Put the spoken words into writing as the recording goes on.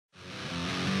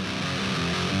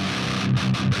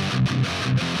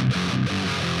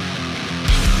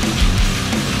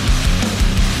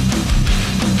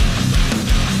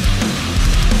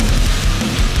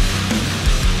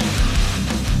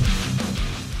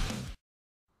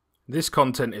This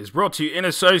content is brought to you in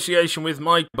association with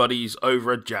my buddies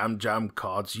over at Jam Jam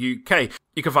Cards UK.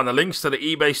 You can find the links to the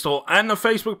eBay store and the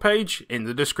Facebook page in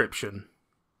the description.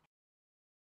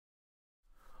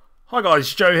 Hi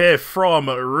guys, Joe here from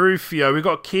Rufioh. We've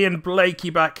got Kian Blakey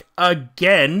back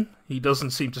again. He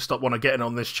doesn't seem to stop wanting to get in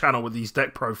on this channel with these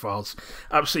deck profiles.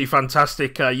 Absolutely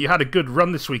fantastic. You had a good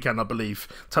run this weekend, I believe.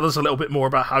 Tell us a little bit more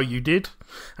about how you did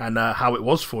and how it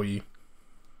was for you.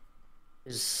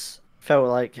 Felt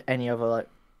like any other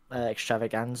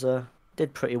extravaganza.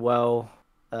 Did pretty well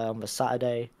on the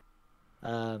Saturday.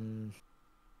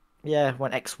 Yeah,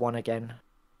 went X1 again.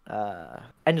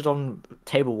 Ended on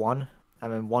table 1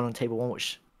 and then won on table 1,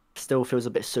 which still feels a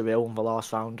bit surreal on the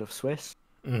last round of Swiss.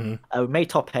 We made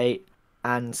top 8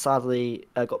 and sadly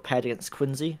got paired against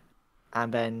Quinsee.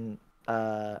 And then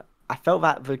I felt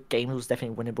that the game was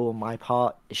definitely winnable on my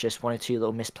part. It's just one or two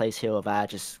little misplays here or there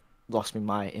just lost me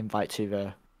my invite to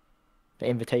the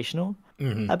Invitational.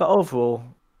 But overall,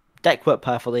 deck worked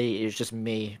perfectly. It was just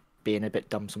me being a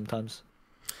bit dumb sometimes.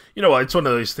 You know what, it's one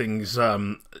of those things,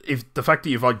 if the fact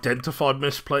that you've identified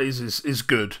misplays is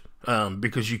good,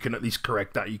 because you can at least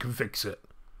correct that, you can fix it.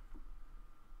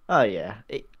 Oh yeah,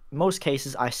 most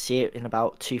cases I see it in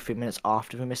about 2-3 minutes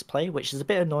after the misplay, which is a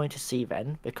bit annoying to see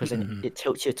then, because then it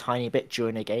tilts you a tiny bit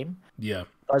during the game. Yeah.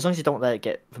 But as long as you don't let it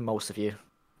get the most of you,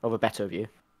 or the better of you,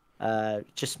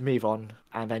 just move on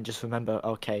and then just remember,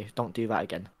 okay, don't do that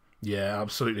again. Yeah,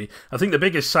 absolutely. I think the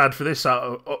biggest sad for this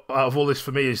out of all this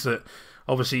for me is that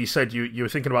obviously you said you were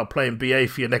thinking about playing BA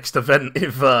for your next event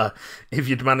if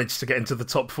you'd managed to get into the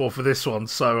top 4 for this one.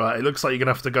 So it looks like you're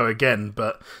gonna have to go again,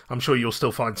 but I'm sure you'll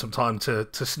still find some time to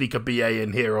sneak a BA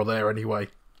in here or there anyway.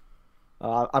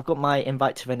 I've got my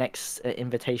invite to the next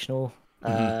Invitational,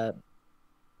 the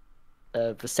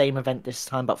same event this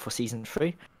time, but for season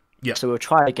 3. Yeah. So we'll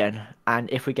try again, and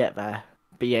if we get there,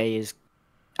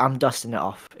 I'm dusting it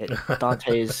off.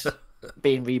 Dante is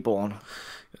being reborn.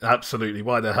 Absolutely,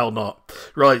 why the hell not?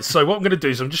 Right, so what I'm going to do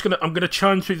is I'm going to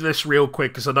churn through this real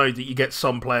quick, because I know that you get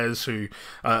some players who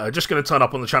are just going to turn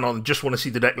up on the channel and just want to see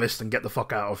the deck list and get the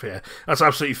fuck out of here. That's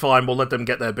absolutely fine. We'll let them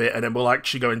get their bit, and then we'll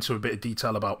actually go into a bit of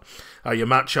detail about your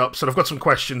matchups. And I've got some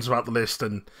questions about the list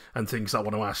and things I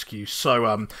want to ask you.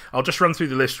 So I'll just run through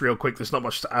the list real quick. There's not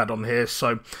much to add on here.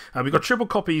 So we've got triple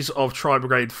copies of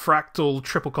Tri-Brigade Fractal,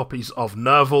 triple copies of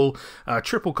Nerval,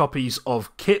 triple copies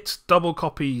of Kit, double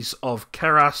copies of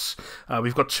Keras.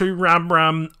 We've got 2 Ram,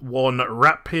 1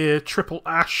 Rapier, triple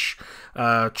Ash,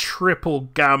 triple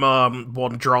Gamma,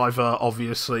 1 Driver,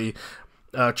 obviously,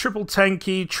 triple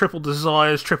Tenki, triple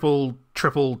Desires, triple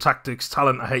Tactics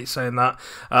Talent, I hate saying that,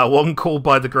 1 Call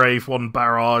by the Grave, 1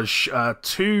 Barrage,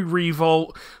 2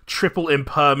 Revolt, triple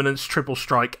Impermanence, triple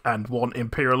Strike, and 1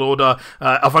 Imperial Order.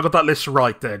 Have I got that list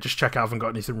right there? Just check I haven't got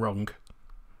anything wrong.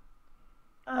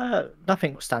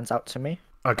 Nothing stands out to me.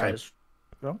 Okay.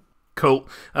 Wrong. Cool.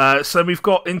 So we've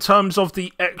got, in terms of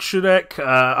the extra deck,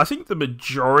 I think the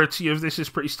majority of this is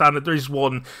pretty standard. There is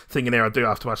one thing in here I do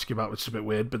have to ask you about, which is a bit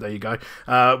weird, but there you go. Is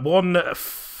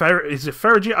it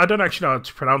Ferrigit? I don't actually know how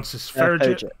to pronounce this.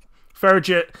 Ferrigit.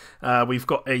 We've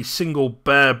got a single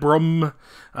Bear Brum.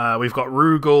 We've got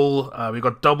Rugal. We've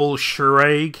got double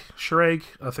Shireg,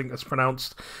 I think that's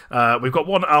pronounced. We've got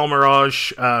 1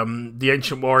 Almirage, the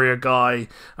Ancient Warrior guy.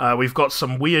 We've got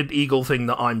some weird eagle thing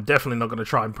that I'm definitely not going to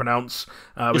try and pronounce.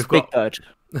 Just Big Bird.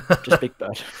 Just Big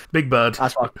Bird. Big Bird.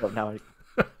 That's what I've got now.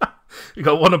 We've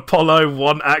got 1 Apollo,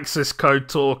 1 Axis Code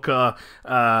Talker.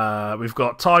 We've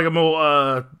got Tiger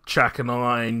Mortar,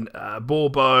 Chakanine,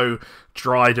 Borbo,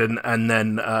 Dryden, and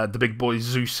then the big boy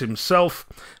Zeus himself.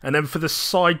 And then for the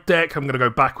side deck, I'm going to go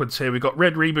backwards here. We've got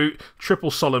Red Reboot, triple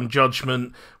Solemn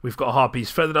Judgment. We've got Harpies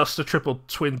Feather Duster, triple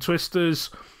Twin Twisters,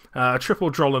 triple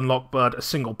Droll and Lockbird, a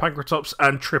single Pancratops,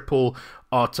 and triple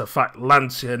Artifact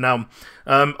Lancier. Now,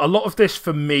 a lot of this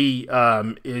for me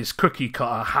is cookie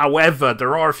cutter. However,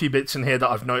 there are a few bits in here that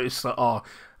I've noticed that are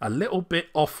a little bit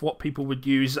off what people would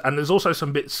use, and there's also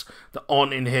some bits that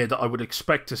aren't in here that I would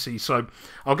expect to see. So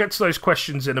I'll get to those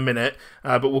questions in a minute,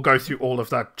 but we'll go through all of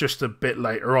that just a bit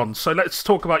later on. So let's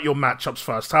talk about your matchups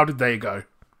first. How did they go?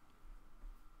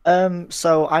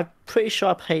 So I'm pretty sure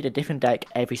I played a different deck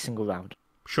every single round.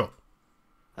 Sure.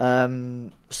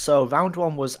 So round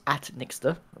 1 was at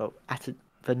Nixter, at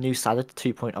the new Salad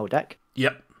 2.0 deck.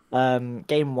 Yep.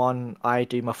 Game 1, I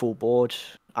do my full board.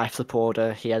 I flip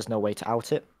order. He has no way to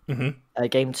out it.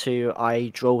 Game 2,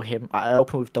 I draw him. I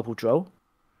open with double draw.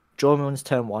 Draw him on his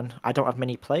turn 1. I don't have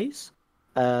many plays.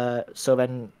 So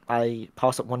then I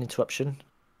pass up one interruption.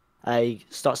 I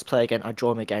starts to play again. I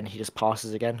draw him again. He just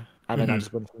passes again, and then I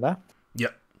just win from there.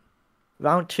 Yep.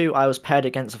 Round two, I was paired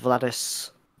against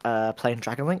Vladis, playing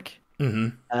Dragon Link.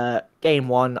 Mm-hmm. Game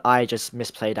one, I just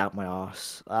misplayed out my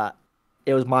arse.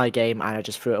 It was my game, and I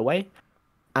just threw it away.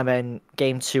 And then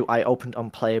game two, I opened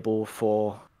unplayable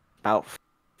for about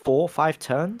 4 or 5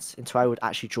 turns until I would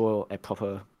actually draw a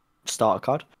proper starter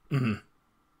card.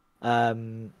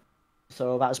 Mm-hmm.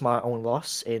 So that was my own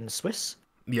loss in Swiss.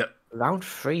 Yep. Round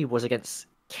three was against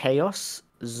Chaos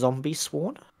Zombie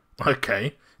Sworn.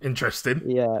 Okay. Interesting.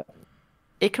 Yeah.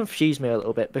 It confused me a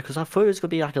little bit because I thought it was gonna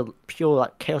be like a pure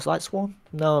like Chaos Light Swarm.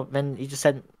 No, then he just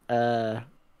sent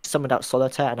summoned out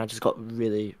Solitaire, and I just got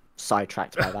really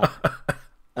sidetracked by that.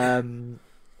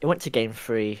 It went to game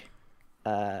three.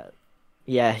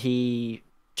 Yeah, he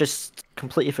just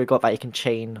completely forgot that he can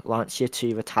chain Lancia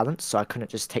to the talent, so I couldn't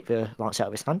just take the Lancia out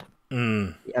of his hand.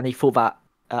 Mm. And he thought that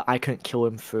I couldn't kill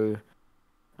him through.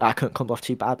 I couldn't come off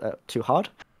too hard.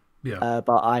 Yeah.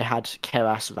 But I had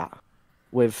Keras that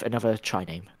with another try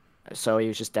name, so he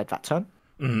was just dead that turn.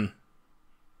 Mm.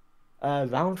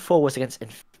 Round four was against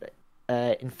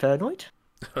Infernoid.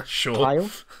 Sure. Pile,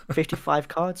 55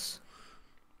 cards.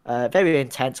 Very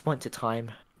intense, went to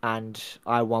time, and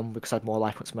I won because I had more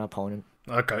life points than my opponent.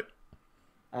 Okay.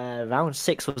 Round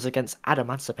six was against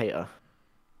Adamantipator.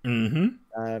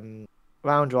 Mm-hmm.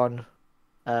 Round one,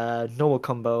 normal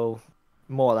combo,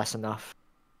 more or less enough.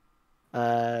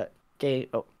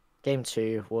 Game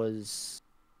two was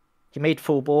he made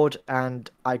full board, and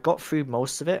I got through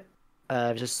most of it.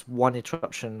 Just one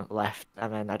interruption left,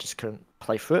 and then I just couldn't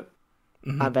play through it.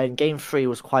 Mm-hmm. And then game three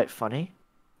was quite funny.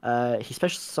 He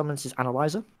special summons his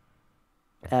analyzer.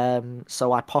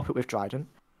 So I pop it with Dryden.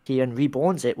 He then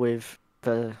reborns it with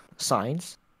the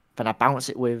signs. Then I bounce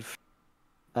it with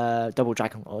double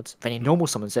Dragon Lords. Then he normal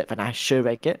summons it. Then I sure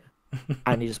egg it,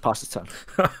 and he just passes turn.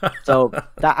 So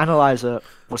that analyzer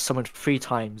was summoned 3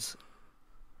 times,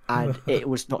 and it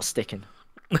was not sticking.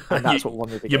 And that's what won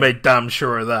me the game. You made damn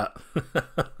sure of that.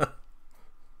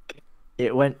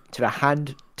 It went to a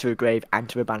hand, to a grave, and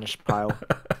to a banished pile,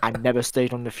 and never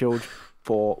stayed on the field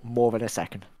for more than a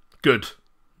second. Good.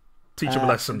 Teach him a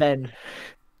lesson. Then,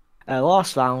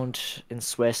 last round in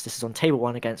Swiss, this is on table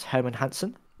 1 against Herman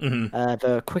Hansen. Mm-hmm.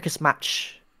 The quickest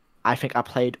match I think I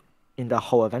played in the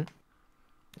whole event.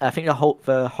 I think the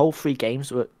whole 3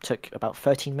 games took about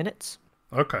 13 minutes.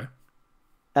 Okay.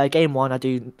 Game 1,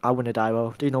 I win a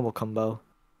Dyro, do normal combo.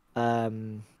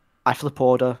 I flip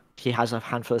order. He has a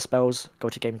handful of spells. Go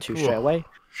to game 2 straight away.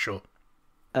 Sure.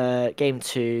 Game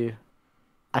 2,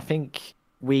 I think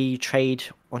we trade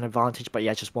on advantage, but he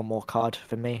has just one more card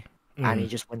than me, and he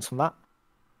just wins from that.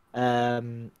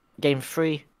 Game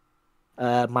 3,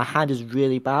 my hand is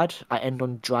really bad. I end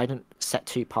on Trident, set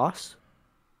 2 pass.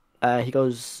 He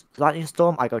goes Lightning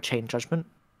Storm, I go Chain Judgment.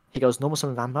 He goes Normal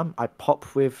Summon Ram Ram, I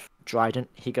pop with Trident.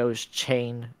 He goes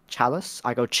Chain Chalice,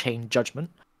 I go Chain Judgment.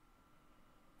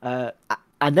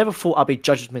 I never thought I'd be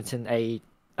judgmenting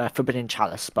a Forbidden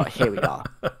Chalice, but here we are.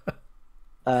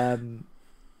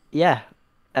 Yeah.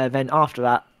 And then after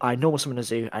that, I normal summon a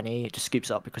zoo, and he just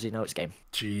scoops up because he knows it's game.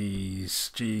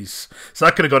 Jeez. So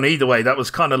that could have gone either way. That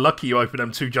was kind of lucky you opened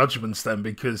them 2 judgments then,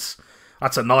 because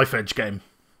that's a knife edge game.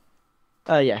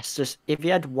 Yes. Just if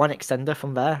you had one extender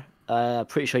from there,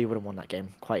 pretty sure you would have won that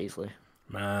game quite easily.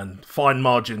 Man, fine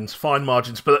margins.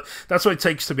 But that's what it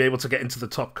takes to be able to get into the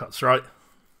top cuts, right?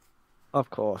 Of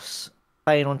course.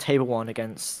 Playing on table 1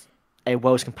 against a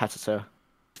Worlds competitor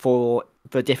for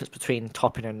the difference between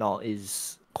topping and not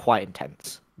is quite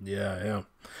intense. Yeah.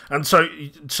 And so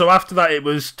after that it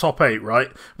was top 8, right?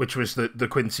 Which was the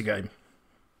Quinsee game.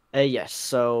 Yes,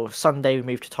 so Sunday we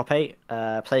moved to top 8,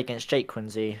 play against Jake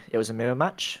Quinsee. It was a mirror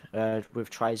match with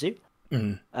Tri-Zoo.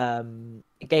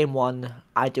 Game 1,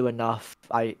 I do enough,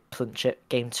 I clinch it.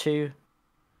 Game 2,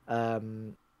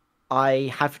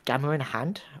 I have Gamma in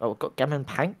hand. I've got Gamma and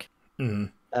Pank.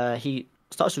 He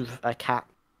starts with a cat,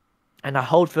 and I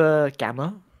hold the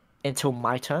Gamma until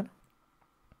my turn.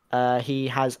 He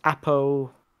has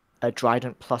Apo, a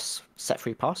Trident plus set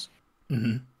 3 pass.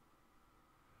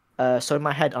 So in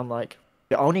my head, I'm like,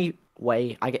 the only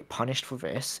way I get punished for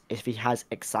this is if he has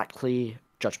exactly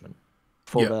Judgment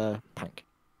for the Pank.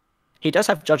 He does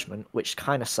have Judgment, which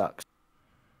kind of sucks.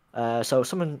 So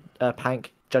summon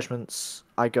Pank, Judgments,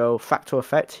 I go Fractal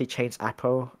Effect, he chains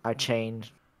Apo, I chain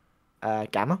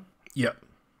Gamma. Yep.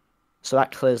 So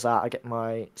that clears that, I get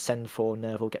my Send for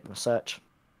Nerval, get my Search.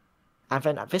 And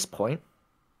then at this point,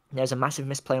 there's a massive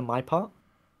misplay on my part.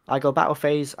 I go Battle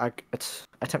Phase, I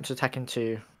attempt to attack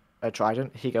into a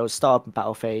Trident, he goes Start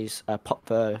Battle Phase, pop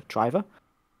the Driver.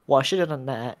 What I should have done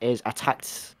there is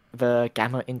attacked the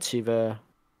Gamma into the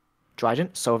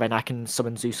Trident, so then I can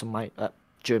summon Zeus on my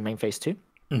during main phase 2.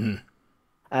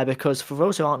 Because for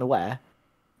those who aren't aware,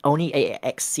 only a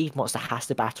Exceed monster has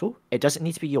to battle. It doesn't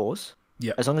need to be yours.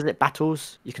 Yeah. As long as it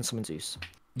battles, you can summon Zeus.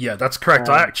 Yeah, that's correct.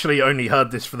 I actually only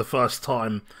heard this for the first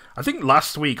time. I think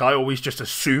last week I always just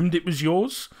assumed it was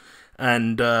yours.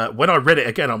 And when I read it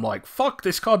again, I'm like, fuck,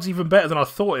 this card's even better than I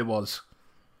thought it was.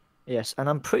 Yes, and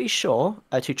I'm pretty sure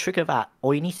to trigger that,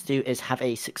 all you need to do is have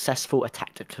a successful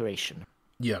attack declaration.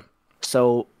 Yeah.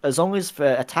 So as long as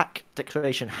the attack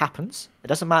declaration happens, it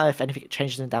doesn't matter if anything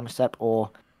changes in the damage step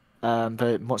or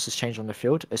the monsters change on the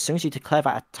field. As soon as you declare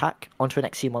that attack onto an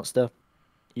XC monster,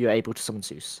 you're able to summon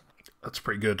Zeus. That's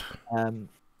pretty good.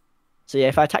 So yeah,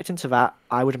 if I attacked into that,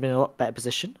 I would have been in a lot better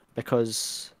position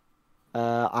because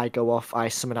I go off, I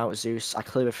summon out Zeus, I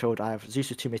clear the field, I have Zeus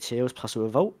with 2 materials plus a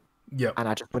revolt. Yeah. And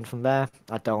I just win from there.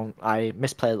 I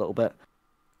misplay a little bit.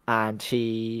 And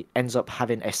he ends up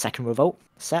having a second revolt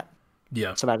set.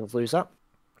 Yeah. So I would lose that.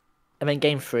 And then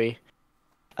game 3,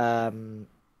 the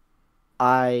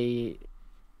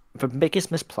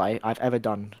biggest misplay I've ever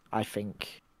done, I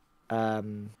think,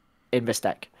 in this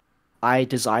deck, I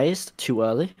Desired too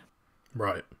early.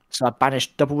 Right. So I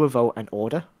banished double revolt and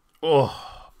order.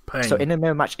 Oh, pain. So in the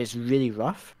mirror match, it's really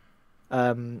rough.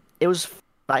 It was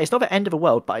like, it's not the end of the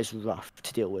world, but it's rough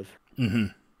to deal with.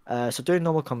 So doing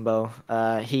normal combo,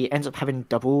 he ends up having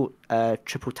double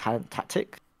triple talent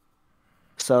tactic.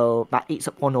 So that eats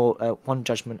up one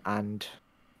judgment, and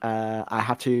I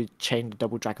have to chain the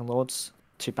double Dragon Lords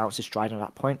to bounce his Trident at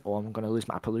that point, or I'm going to lose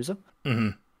my Appaloosa.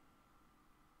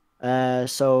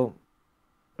 So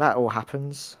that all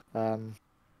happens. And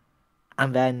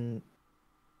then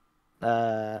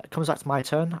it comes back to my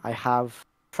turn. I have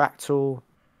Fractal,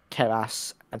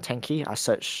 Keras, and Tenki. I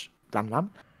search Lam Lam.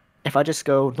 If I just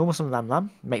go normal summon Lam Lam,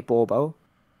 make Borbo,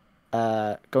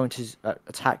 go into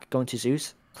attack, go into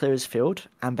Zeus, clear his field,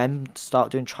 and then start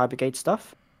doing Tri-Brigade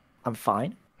stuff, I'm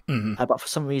fine. But for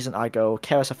some reason, I go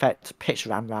Keras effect, pitch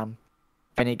Ram Ram,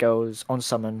 then he goes on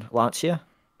summon Lancia,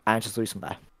 and I just lose him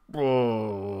there.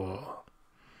 Oh.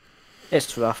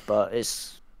 It's rough, but it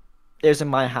was in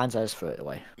my hands. I just threw it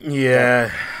away.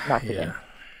 Yeah. Yeah.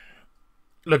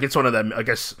 Look, it's one of them. I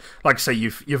guess, like I say,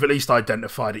 you've at least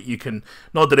identified it. You can,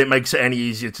 not that it makes it any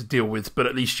easier to deal with, but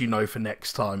at least you know for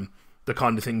next time the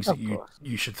kind of things that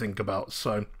you should think about.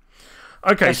 So,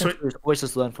 okay, so always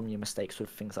just learn from your mistakes with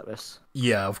things like this.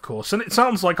 Yeah, of course. And it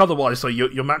sounds like otherwise, though,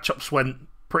 your matchups went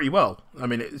pretty well. I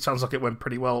mean, it sounds like it went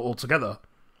pretty well altogether.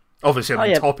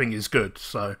 Obviously, topping is good.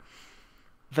 So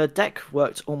the deck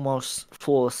worked almost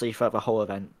flawlessly throughout the whole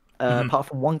event. Apart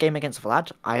from one game against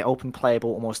Vlad, I opened playable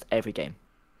almost every game.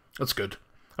 That's good.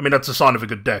 I mean, that's a sign of a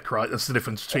good deck, right? That's the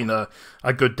difference between a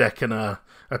good deck and a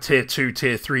tier 2,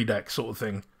 tier 3 deck sort of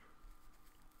thing.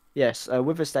 Yes,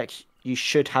 with this deck, you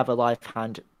should have a live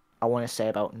hand, I want to say,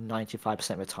 about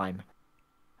 95% of the time.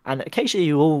 And occasionally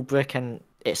you will brick and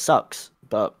it sucks,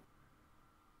 but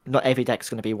not every deck's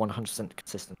going to be 100%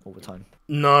 consistent all the time.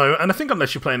 No, and I think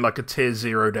unless you're playing like a tier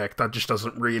 0 deck, that just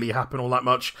doesn't really happen all that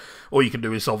much. All you can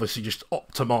do is obviously just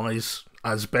optimize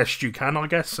as best you can, I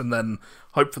guess, and then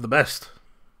hope for the best.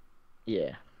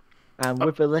 Yeah. And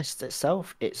with the list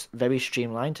itself, it's very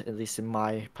streamlined, at least in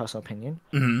my personal opinion.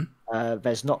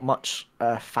 There's not much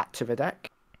fat to the deck.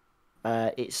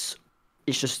 It's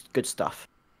just good stuff,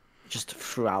 just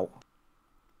throughout.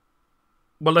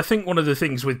 Well, I think one of the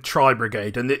things with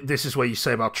Tri-Brigade, and this is where you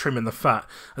say about trimming the fat,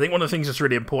 I think one of the things that's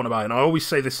really important about it, and I always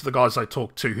say this to the guys I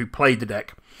talk to who play the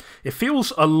deck, it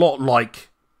feels a lot like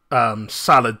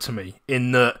Salad to me,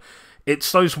 in that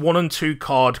it's those 1 and 2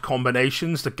 card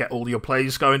combinations that get all your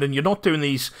plays going, and you're not doing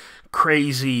these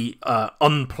crazy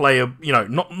unplayable,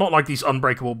 not like these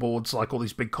unbreakable boards like all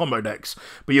these big combo decks,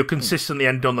 but you're consistently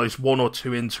ending on those 1 or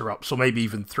 2 interrupts, or maybe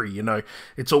even 3,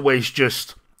 It's always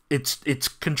just, it's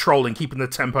controlling, keeping the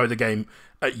tempo of the game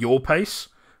at your pace,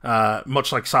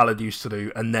 much like Salad used to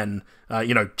do, and then,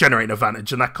 generating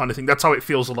advantage and that kind of thing. That's how it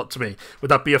feels a lot to me. Would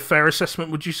that be a fair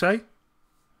assessment, would you say?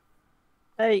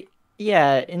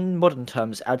 Yeah, in modern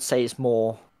terms, I'd say it's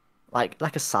more like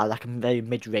a Salad, like a very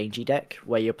mid-rangey deck,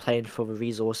 where you're playing for the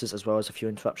resources as well as a few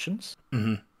interruptions.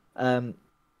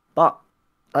 But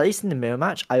at least in the mirror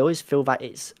match, I always feel that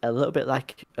it's a little bit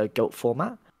like a GOAT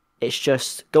format. It's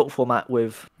just GOAT format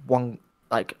with one,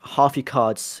 like, half your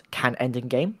cards can end in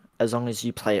game as long as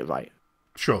you play it right.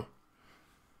 Sure.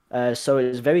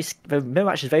 So the mirror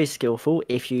match is very skillful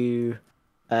if you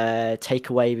take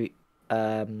away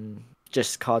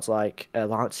just cards like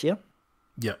Lancia.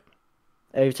 Yeah.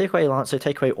 If you take away Lancia,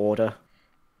 take away Order,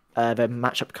 the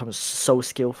matchup becomes so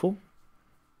skillful.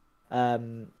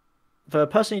 The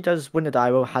person who does win the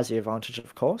die roll has the advantage,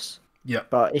 of course. Yeah.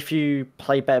 But if you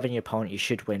play better than your opponent, you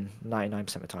should win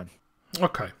 99% of the time.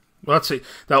 Okay. Well, that's it.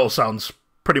 That all sounds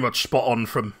pretty much spot on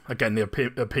from, again, the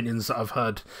opinions that I've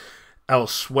heard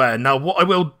elsewhere. Now, what I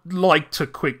will like to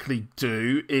quickly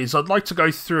do is I'd like to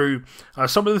go through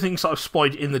some of the things that I've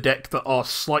spotted in the deck that are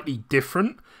slightly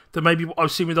different than maybe what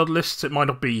I've seen with other lists. It might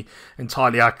not be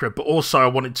entirely accurate, but also I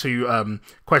wanted to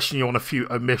question you on a few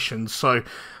omissions. So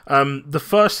the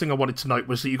first thing I wanted to note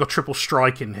was that you got triple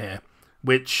strike in here,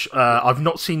 which I've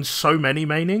not seen so many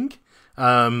maining.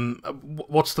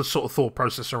 What's the sort of thought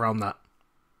process around that?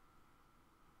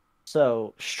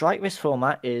 So, strike this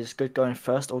format is good going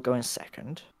first or going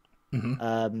second.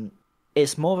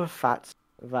 It's more of a fact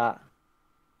that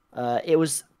it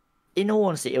was, in all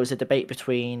honesty, it was a debate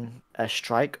between a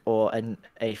strike or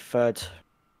a third,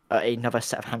 another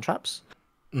set of hand traps.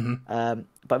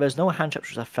 But there's no hand traps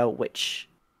which I felt which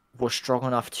were strong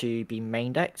enough to be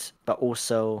main decked, but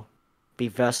also be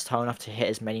versatile enough to hit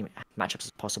as many matchups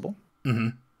as possible.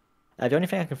 The only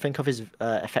thing I can think of is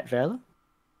Effect Veiler.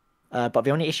 But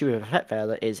the only issue with Effect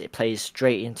Veiler is it plays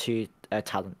straight into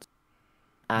talent.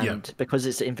 And because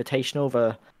it's invitational,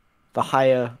 the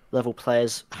higher level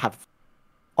players have,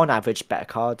 on average, better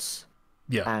cards.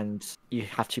 And you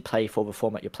have to play for the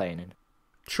format you're playing in.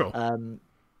 Sure.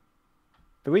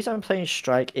 The reason I'm playing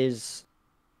Strike is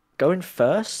going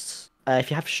first.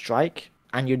 If you have Strike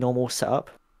and your normal setup,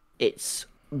 it's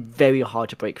very hard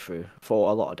to break through for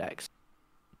a lot of decks.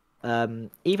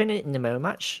 Even in the mirror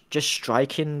match, just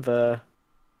striking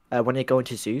when they go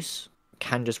into Zeus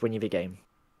can just win you the game.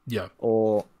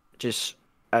 Or just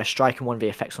striking one of the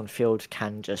effects on field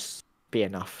can just be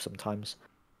enough sometimes.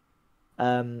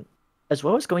 As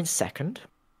well as going second,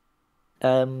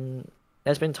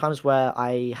 there's been times where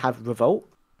I have Revolt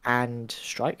and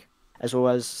Strike, as well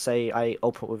as, say, I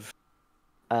open with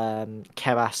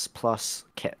Keras plus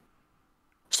Kit.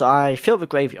 So I fill the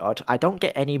graveyard. I don't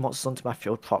get any monsters onto my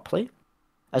field properly.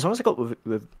 As long as I got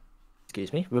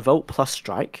Revolt plus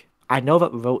Strike, I know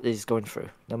that Revolt is going through,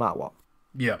 no matter what.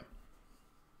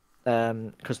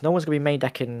 Because no one's going to be main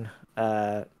decking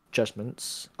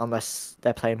Judgments unless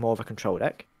they're playing more of a control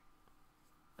deck.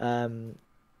 And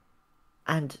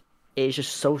it's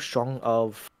just so strong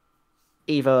of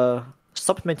either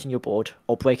supplementing your board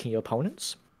or breaking your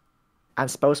opponents.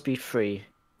 And spell speed 3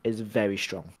 is very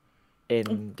strong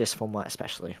in this format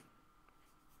especially.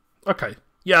 Okay.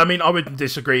 Yeah, I mean, I wouldn't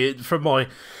disagree. From my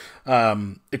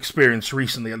experience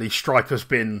recently, at least, Strike has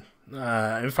been,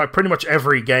 in fact, pretty much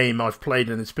every game I've played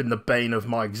in, it's been the bane of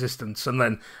my existence. And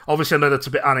then, obviously, I know that's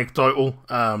a bit anecdotal,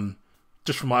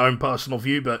 just from my own personal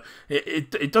view, but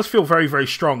it does feel very, very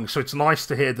strong. So it's nice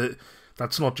to hear that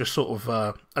that's not just sort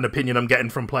of an opinion I'm getting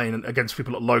from playing against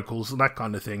people at locals and that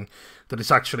kind of thing, that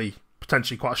it's actually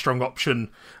potentially quite a strong option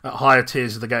at higher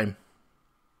tiers of the game.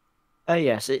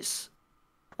 Yes, it's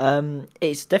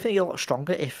definitely a lot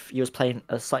stronger if you was playing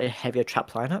a slightly heavier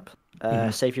trap lineup.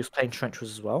 Say if you was playing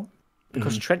Trenchers as well,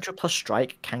 because Trencher plus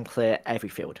Strike can clear every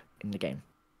field in the game,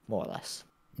 more or less.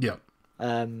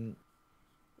 The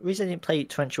reason I didn't play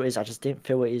Trencher is I just didn't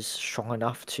feel it is strong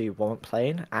enough to warrant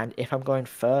playing, and if I'm going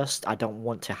first, I don't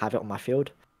want to have it on my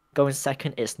field. Going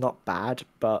second, it's not bad,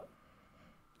 but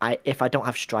if I don't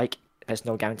have Strike, there's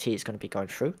no guarantee it's going to be going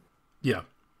through.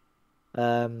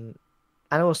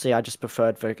 And also, I just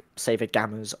preferred the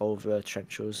Gammas over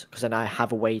Trenchers, because then I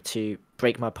have a way to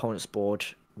break my opponent's board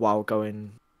while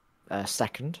going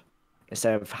second,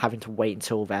 instead of having to wait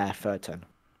until their third turn.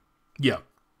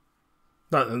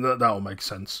 That all makes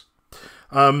sense.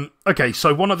 Okay,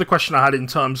 so one other question I had in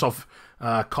terms of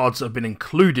cards that have been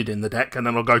included in the deck, and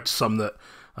then I'll go to some that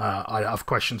I have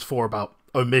questions for about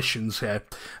omissions here.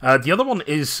 The other one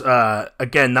is,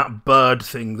 again, that bird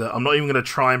thing that I'm not even going to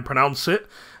try and pronounce it.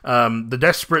 The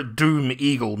Desperate Doom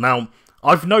Eagle. Now,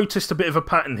 I've noticed a bit of a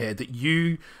pattern here that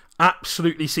you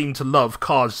absolutely seem to love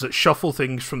cards that shuffle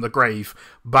things from the grave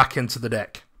back into the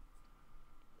deck.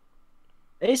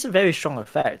 It is a very strong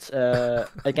effect.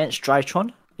 Against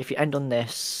Drytron, if you end on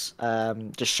this,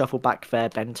 just shuffle back their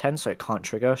Ben 10 so it can't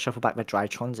trigger. Shuffle back their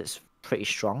Drytrons, it's pretty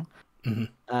strong.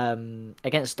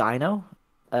 Against Dino,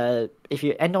 if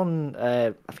you end on,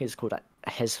 I think it's called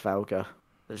Hesvalga,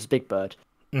 it's a big bird.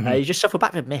 You just shuffle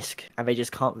back the Misk, and they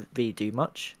just can't really do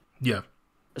much.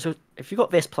 So if you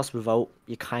got this plus Revolt,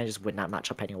 you kind of just win that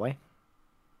matchup anyway.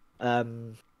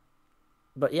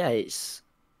 But yeah, it's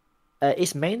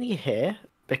mainly here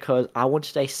because I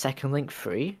wanted a second link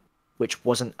free, which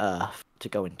wasn't Earth to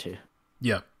go into.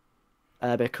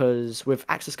 Because with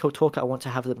Access Code Talker, I want to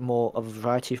have more of a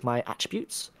variety of my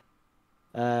attributes.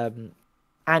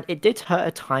 And it did hurt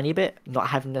a tiny bit not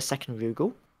having the second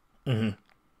Rugal. Hmm.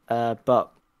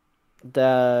 But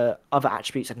the other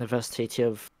attributes and the versatility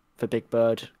of the Big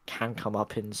Bird can come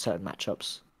up in certain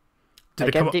matchups. Did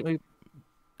it come Again,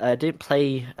 up? didn't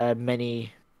play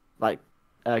many like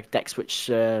decks which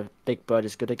Big Bird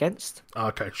is good against.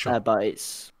 Okay, sure. But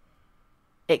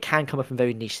it can come up in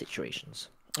very niche situations.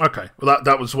 Okay, well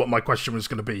that was what my question was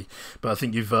going to be, but I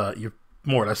think you've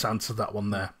more or less answered that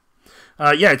one there.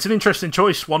 Yeah, it's an interesting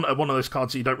choice. One of those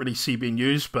cards that you don't really see being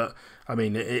used, but I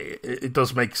mean it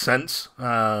does make sense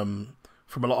from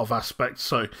a lot of aspects,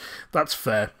 so that's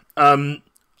fair.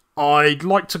 I'd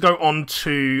like to go on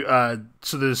to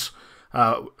so there's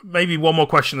maybe one more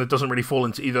question that doesn't really fall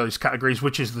into either of those categories,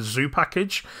 which is the zoo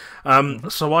package.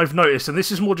 So I've noticed, and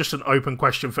this is more just an open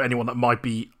question for anyone that might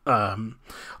be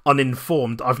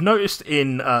uninformed. I've noticed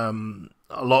in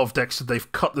a lot of decks that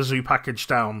they've cut the zoo package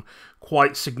down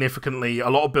quite significantly. A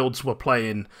lot of builds were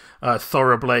playing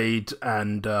Thoroughblade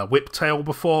and Whiptail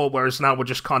before, whereas now we're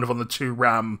just kind of on the 2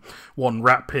 Ram, 1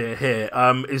 Rat here.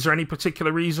 Is there any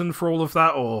particular reason for all of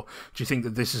that, or do you think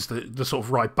that this is the sort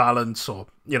of right balance, or,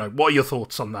 you know, what are your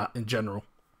thoughts on that in general?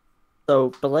 So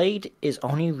Blade is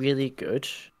only really good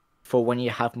for when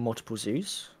you have multiple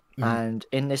zoos, and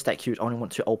in this deck you would only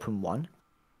want to open one.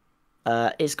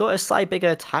 It's got a slightly bigger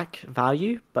attack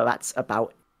value, but that's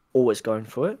about always going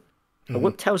for it. The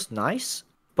Whiptail's nice,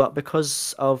 but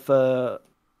because of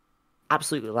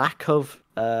absolute lack of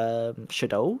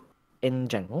Shadow in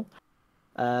general,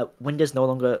 wind is no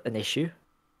longer an issue,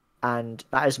 and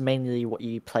that is mainly what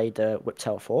you play the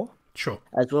Whiptail for. Sure.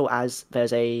 As well as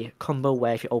there's a combo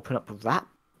where if you open up Rat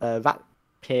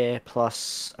Peer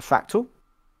plus a Fractal,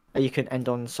 you can end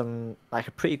on some like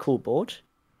a pretty cool board.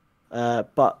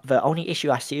 But the only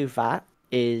issue I see with that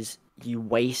is you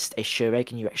waste a Sure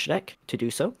Egg in your extra deck to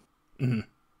do so.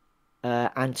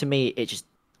 And to me,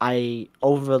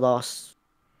 over the last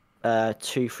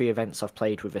 2-3 events I've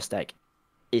played with this deck,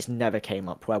 it's never came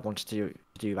up where I wanted to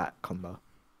do that combo.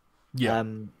 Yeah.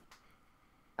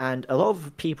 And a lot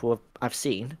of people I've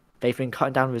seen, they've been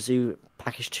cutting down the zoo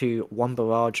package to 1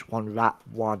 Barrage, 1 Rat,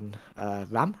 1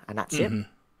 Ram, and that's it.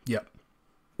 Yeah.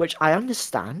 Which I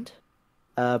understand,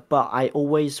 but I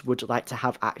always would like to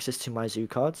have access to my zoo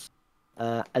cards,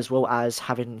 as well as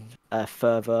having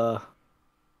further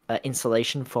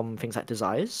insulation from things like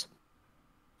Desires.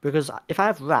 Because if I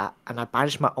have Rat and I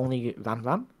banish my only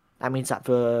Ram, that means that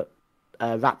the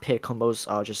Rat Peer combos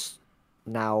are just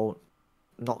now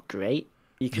not great.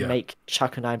 You can make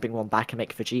Chuck and I bring one back and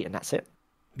make Vegeta, and that's it.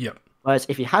 Yeah. Whereas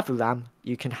if you have a Ram,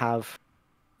 you can have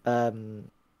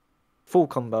full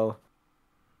combo.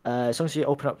 As long as you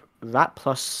open up Rat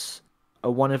plus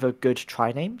one of the good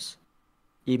try names,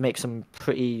 you make some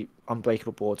pretty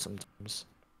unbreakable boards sometimes.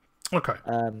 Okay.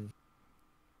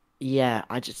 Yeah,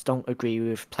 I just don't agree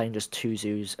with playing just 2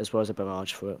 zoos as well as a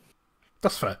barrage for it.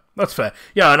 That's fair. That's fair.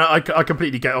 Yeah, and I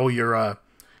completely get all your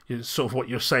sort of what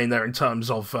you're saying there in terms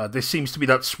of this seems to be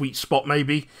that sweet spot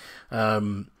maybe. I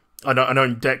know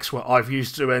in decks where I've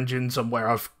used zoo engines and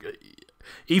where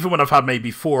even when I've had maybe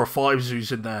 4 or 5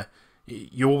 zoos in there,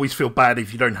 you always feel bad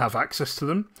if you don't have access to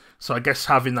them. So I guess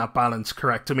having that balance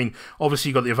correct. I mean, obviously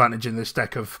you got the advantage in this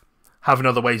deck of having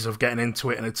other ways of getting into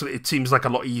it, and it seems like a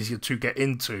lot easier to get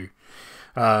into.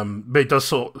 But it does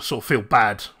sort of feel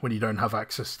bad when you don't have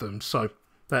access to them. So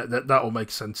that all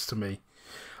makes sense to me.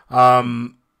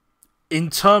 In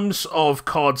terms of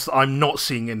cards that I'm not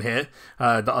seeing in here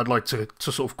that I'd like to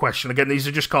sort of question, again, these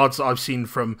are just cards that I've seen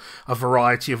from a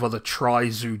variety of other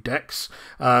Tri-Zoo decks.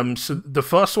 So the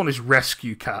first one is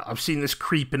Rescue Cat. I've seen this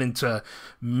creeping into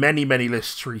many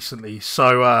lists recently.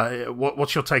 So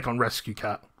what's your take on Rescue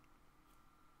Cat?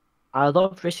 I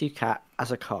love Rescue Cat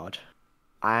as a card.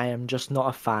 I am just not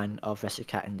a fan of Rescue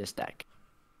Cat in this deck.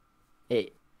 I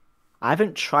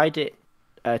haven't tried it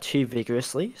too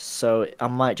vigorously, so I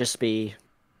might just be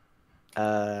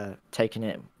taking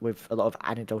it with a lot of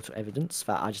anecdotal evidence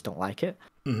that I just don't like it.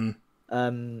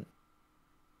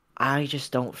 I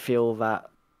just don't feel that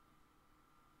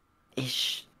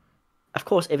of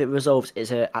course, if it resolves,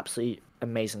 it's an absolutely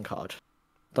amazing card.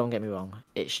 Don't get me wrong.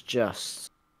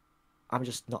 I'm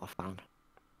just not a fan.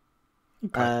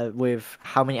 Okay. With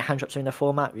how many hand drops are in the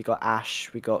format, we got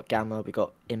Ash, we got Gamma, we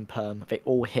got Imperm. They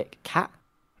all hit Cat.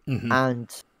 And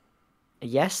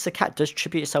yes, the Cat does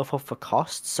tribute itself off for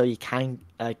cost, so you can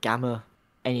Gamma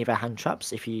any of their hand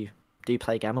traps if you do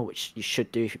play Gamma, which you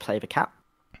should do if you play the Cat.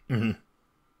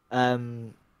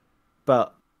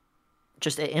 But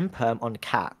just an Imperm on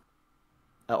Cat,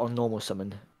 on normal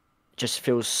summon, just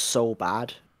feels so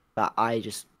bad that I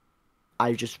just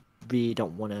really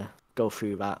don't want to go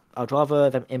through that. I'd rather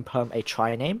them Imperm a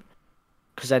Tri-Name,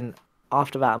 because then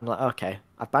after that I'm like, okay,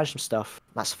 I've banished some stuff.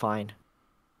 That's fine.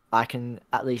 I can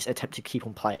at least attempt to keep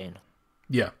on playing.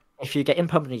 Yeah. If you get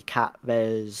impermanently cat,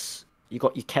 you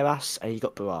got your Keras and you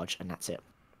got Barrage, and that's it.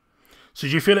 So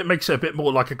do you feel it makes it a bit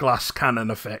more like a glass cannon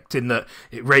effect in that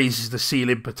it raises the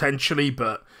ceiling potentially,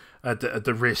 but at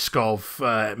the risk of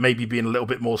maybe being a little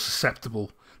bit more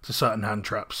susceptible to certain hand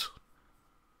traps?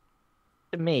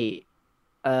 To me,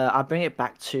 I bring it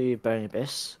back to Burning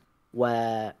Abyss,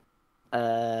 where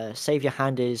save your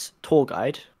hand is Tour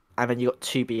Guide, and then you got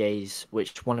two BAs,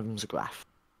 which one of them's a Graph.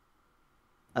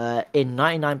 In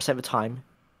 99% of the time,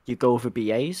 you go over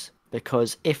BAs,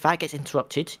 because if that gets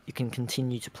interrupted, you can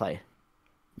continue to play.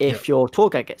 If your Tour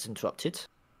Guide gets interrupted,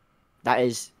 that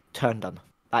is turn done.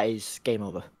 That is game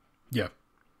over. Yeah.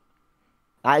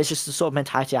 That is just the sort of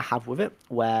mentality I have with it,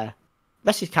 where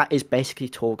Rescue Cat is basically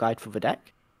Tour Guide for the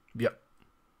deck. Yep.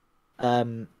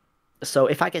 So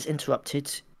if that gets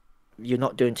interrupted, you're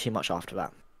not doing too much after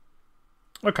that.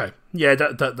 Okay. Yeah,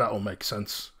 that all makes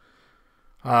sense.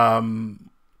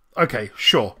 Okay,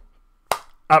 sure.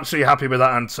 Absolutely happy with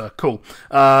that answer. Cool.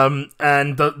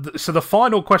 And so the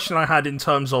final question I had in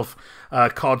terms of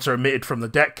cards are omitted from the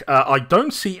deck, I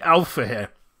don't see Alpha here.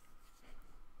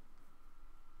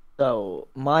 So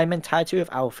my mentality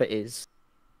with Alpha is,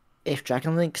 if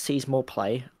Dragon Link sees more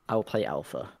play, I will play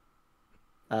Alpha.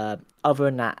 Other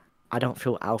than that, I don't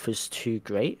feel Alpha's too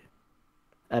great.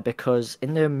 Because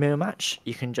in the mirror match,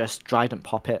 you can just Trident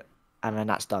pop it, and then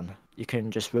that's done. You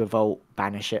can just Revolt,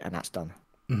 banish it, and that's done.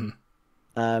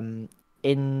 Mm-hmm.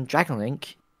 In Dragon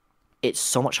Link, it's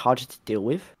so much harder to deal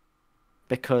with,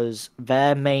 because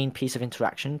their main piece of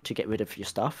interaction to get rid of your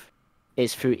stuff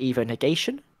is through either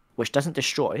negation, which doesn't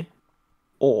destroy,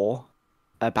 or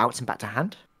bouncing back to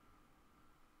hand.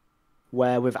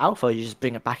 Where with Alpha, you just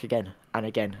bring it back again and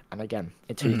again and again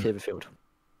until you clear the field.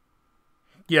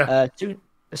 Yeah.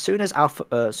 As soon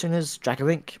as Dragon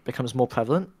Link becomes more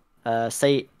prevalent,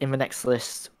 say in the next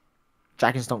list,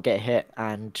 dragons don't get hit,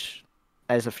 and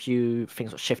there's a few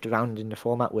things that shift around in the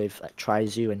format with like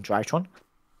Trizoo and Drytron,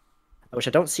 which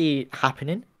I don't see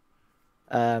happening.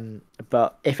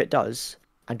 But if it does,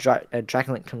 and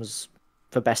Dragon Link comes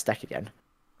for best deck again,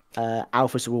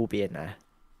 Alphas will be in there.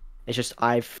 It's just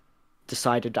I've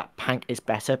decided that Pank is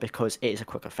better because it is a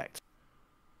quick effect.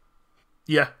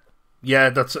 Yeah.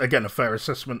 Yeah, that's, again, a fair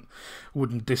assessment.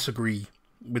 Wouldn't disagree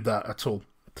with that at all.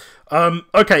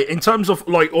 Okay, in terms of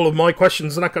like all of my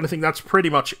questions and that kind of thing, that's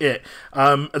pretty much it.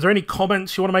 Are there any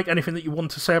comments you want to make? Anything that you want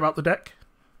to say about the deck?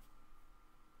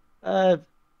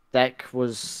 Deck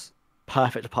was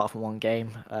perfect apart from one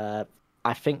game.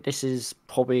 I think this is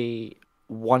probably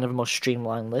one of the most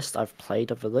streamlined lists I've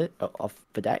played of the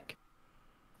deck.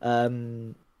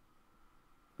 There's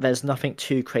nothing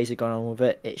too crazy going on with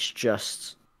it. It's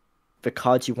just the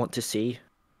cards you want to see,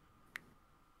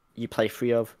 you play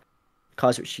 3 of.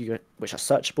 Cards which are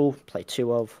searchable, play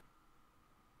 2 of.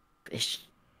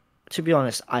 To be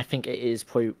honest, I think it is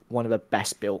probably one of the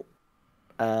best built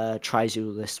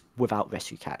Trizoo lists without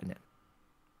Rescue Cat in it.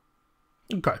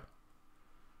 Okay.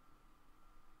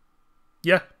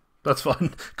 Yeah, that's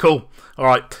fine. Cool. All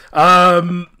right.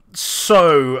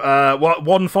 So,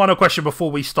 one final question before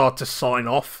we start to sign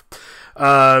off.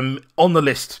 On the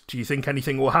list, do you think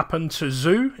anything will happen to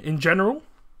Zoo in general?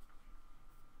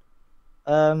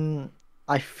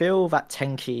 I feel that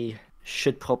Tenki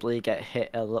should probably get hit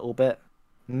a little bit.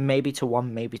 Maybe to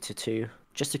 1, maybe to 2.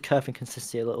 Just to curve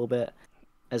inconsistency a little bit.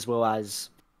 As well as,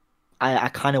 I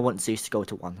kind of want Zeus to go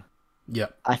to 1. Yeah.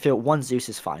 I feel 1 Zeus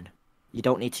is fine. You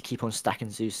don't need to keep on stacking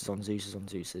Zeuses on Zeuses on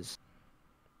Zeuses.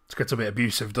 It gets a bit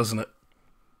abusive, doesn't it?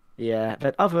 Yeah,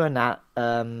 but other than that,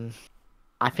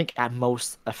 I think at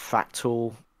most a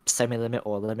fractal semi-limit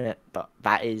or limit, but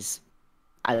that is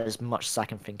as much as I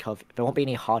can think of. There won't be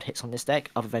any hard hits on this deck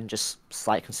other than just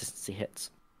slight consistency hits.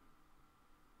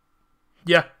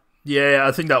 Yeah,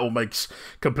 I think that all makes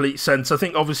complete sense. I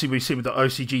think obviously we've seen with the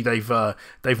OCG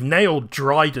they've nailed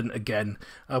Dryden again,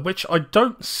 which I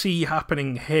don't see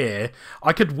happening here.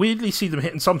 I could weirdly see them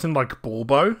hitting something like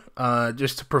Borbo,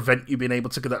 just to prevent you being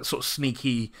able to get that sort of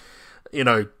sneaky,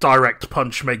 direct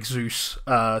punch make Zeus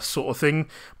sort of thing.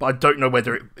 But I don't know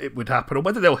whether it would happen or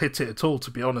whether they'll hit it at all,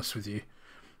 to be honest with you.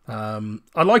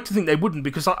 I like to think they wouldn't,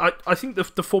 because I think the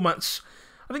format's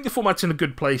in a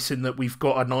good place in that we've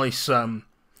got a nice.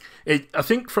 I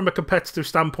think from a competitive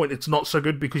standpoint, it's not so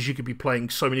good because you could be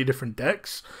playing so many different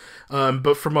decks.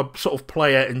 But from a sort of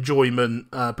player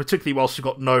enjoyment, particularly whilst you've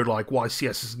got no like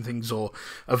YCSs and things, or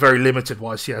a very limited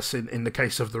YCS in the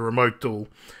case of the remote duel,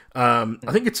 I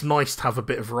think it's nice to have a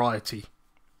bit of variety.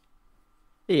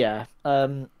 Yeah.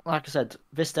 Like I said,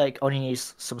 this deck only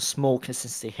needs some small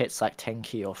consistency hits like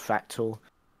Tenki or Fractal.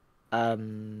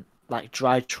 Like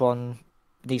Drytron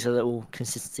needs a little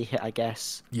consistency hit, I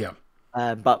guess. Yeah.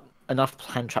 But enough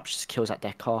hand traps just kills that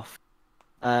deck off.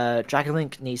 Dragon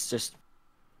Link needs just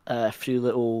a few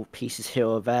little pieces here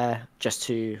or there just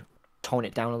to tone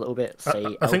it down a little bit.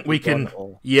 Say, I think we can.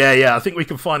 Or... Yeah. I think we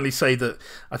can finally say that.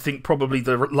 I think probably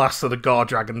the last of the Guard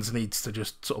Dragons needs to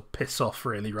just sort of piss off,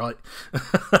 really, right?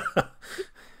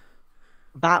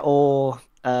 That or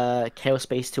Chaos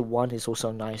Space to 1 is also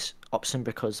a nice option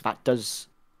because that does.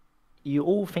 You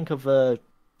all think of the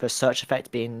search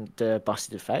effect being the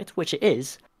busted effect, which it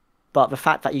is, but the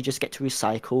fact that you just get to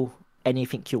recycle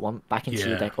anything you want back into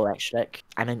your deck or extra deck,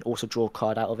 and then also draw a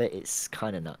card out of it, it's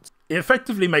kind of nuts. It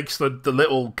effectively makes the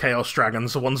little Chaos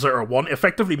Dragons, the ones that are 1, it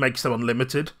effectively makes them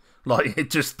unlimited. Like,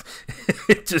 it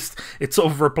sort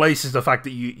of replaces the fact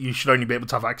that you should only be able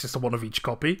to have access to one of each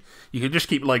copy. You can just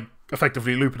keep, like,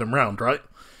 effectively looping them around, right?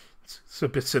 It's a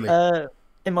bit silly.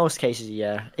 In most cases,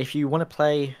 yeah. If you want to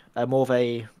play more of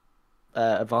a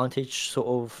advantage sort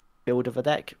of build of a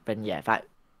deck, then yeah,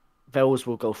 those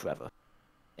will go forever.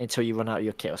 Until you run out of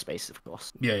your Chaos Space, of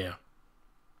course. Yeah.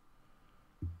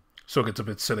 So it gets a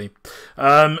bit silly.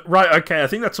 Right, okay, I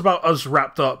think that's about us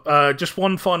wrapped up. Just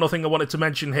one final thing I wanted to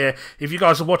mention here. If you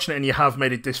guys are watching it and you have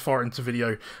made it this far into the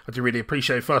video, I do really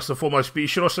appreciate it, first and foremost. But you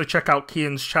should also check out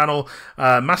Kian's channel,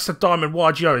 Master Diamond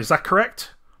Yugioh. Is that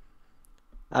correct?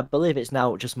 I believe it's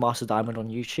now just Master Diamond on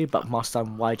YouTube, but Master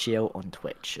Diamond Yugioh on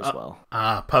Twitch as well.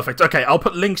 Perfect. Okay, I'll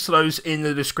put links to those in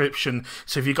the description.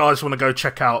 So if you guys want to go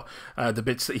check out the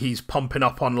bits that he's pumping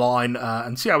up online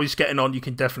and see how he's getting on, you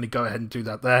can definitely go ahead and do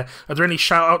that there. Are there any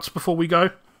shout-outs before we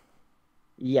go?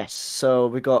 Yes, so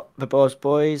we got the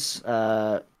Boys,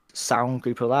 sound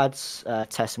group of lads,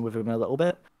 testing with him a little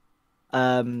bit.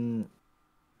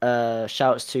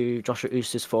 Shouts to Joshua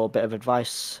Oosters for a bit of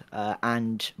advice,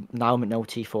 and Niall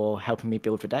McNulty for helping me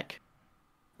build the deck.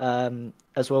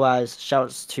 As well as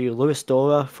shouts to Lewis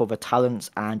Dora for the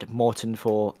talents and Morton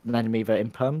for lending me the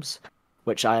imperms,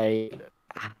 which I'm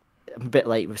a bit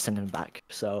late with sending them back,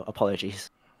 so apologies.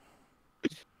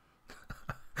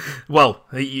 Well,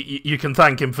 you can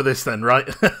thank him for this then, right?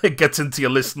 It gets into your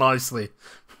list nicely.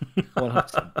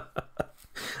 100%.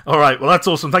 All right, well, that's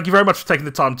awesome. Thank you very much for taking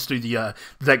the time to do the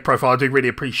deck profile. I do really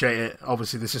appreciate it.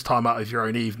 Obviously, this is time out of your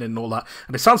own evening and all that.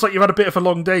 And it sounds like you've had a bit of a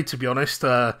long day, to be honest.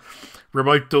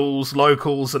 Remote duels,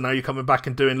 locals, and now you're coming back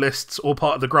and doing lists. All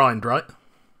part of the grind, right?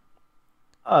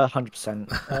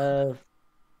 100%.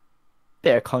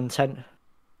 Bit of content.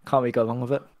 Can't really go wrong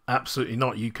with it. Absolutely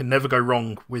not. You can never go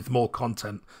wrong with more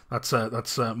content.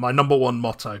 That's my number one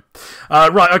motto.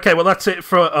 Right, okay, well, that's it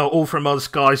for all from us,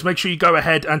 guys. Make sure you go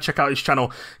ahead and check out his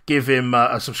channel. Give him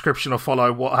a subscription or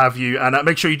follow, what have you. And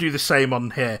make sure you do the same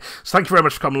on here. So thank you very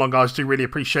much for coming along, guys. Do really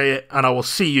appreciate it. And I will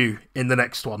see you in the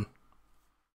next one.